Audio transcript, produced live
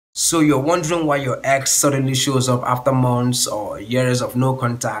So you're wondering why your ex suddenly shows up after months or years of no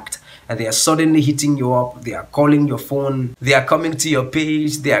contact, and they are suddenly hitting you up, they are calling your phone, they are coming to your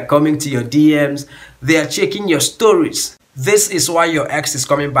page, they are coming to your DMs, they are checking your stories. This is why your ex is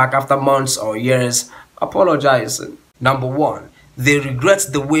coming back after months or years apologizing. Number one, they regret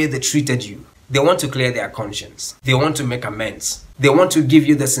the way they treated you. They want to clear their conscience. They want to make amends. They want to give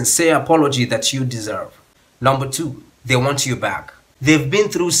you the sincere apology that you deserve. Number two, they want you back. They've been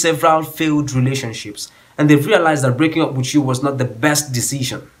through several failed relationships and they've realized that breaking up with you was not the best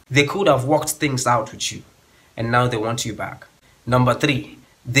decision. They could have worked things out with you and now they want you back. Number three,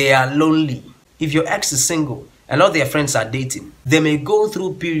 they are lonely. If your ex is single and all their friends are dating, they may go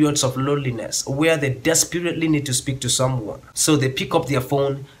through periods of loneliness where they desperately need to speak to someone. So they pick up their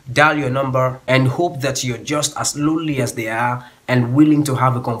phone, dial your number, and hope that you're just as lonely as they are and willing to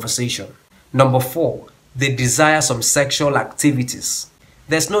have a conversation. Number four, they desire some sexual activities.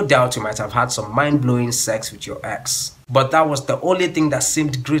 There's no doubt you might have had some mind-blowing sex with your ex, but that was the only thing that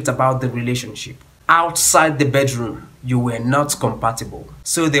seemed great about the relationship. Outside the bedroom, you were not compatible.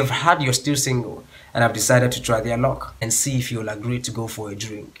 So they've heard you're still single and have decided to try their luck and see if you'll agree to go for a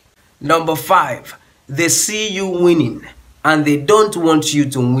drink. Number five, they see you winning and they don't want you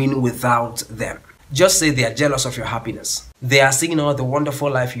to win without them. Just say they are jealous of your happiness. They are seeing all the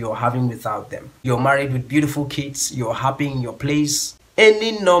wonderful life you're having without them. You're married with beautiful kids, you're happy in your place.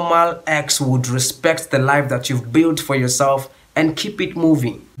 Any normal ex would respect the life that you've built for yourself and keep it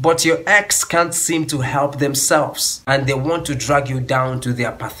moving. But your ex can't seem to help themselves and they want to drag you down to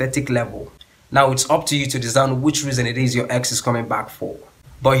their pathetic level. Now it's up to you to discern which reason it is your ex is coming back for.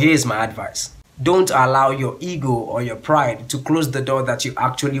 But here's my advice. Don't allow your ego or your pride to close the door that you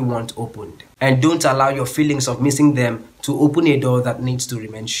actually want opened. And don't allow your feelings of missing them to open a door that needs to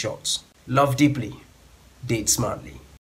remain shut. Love deeply, date smartly.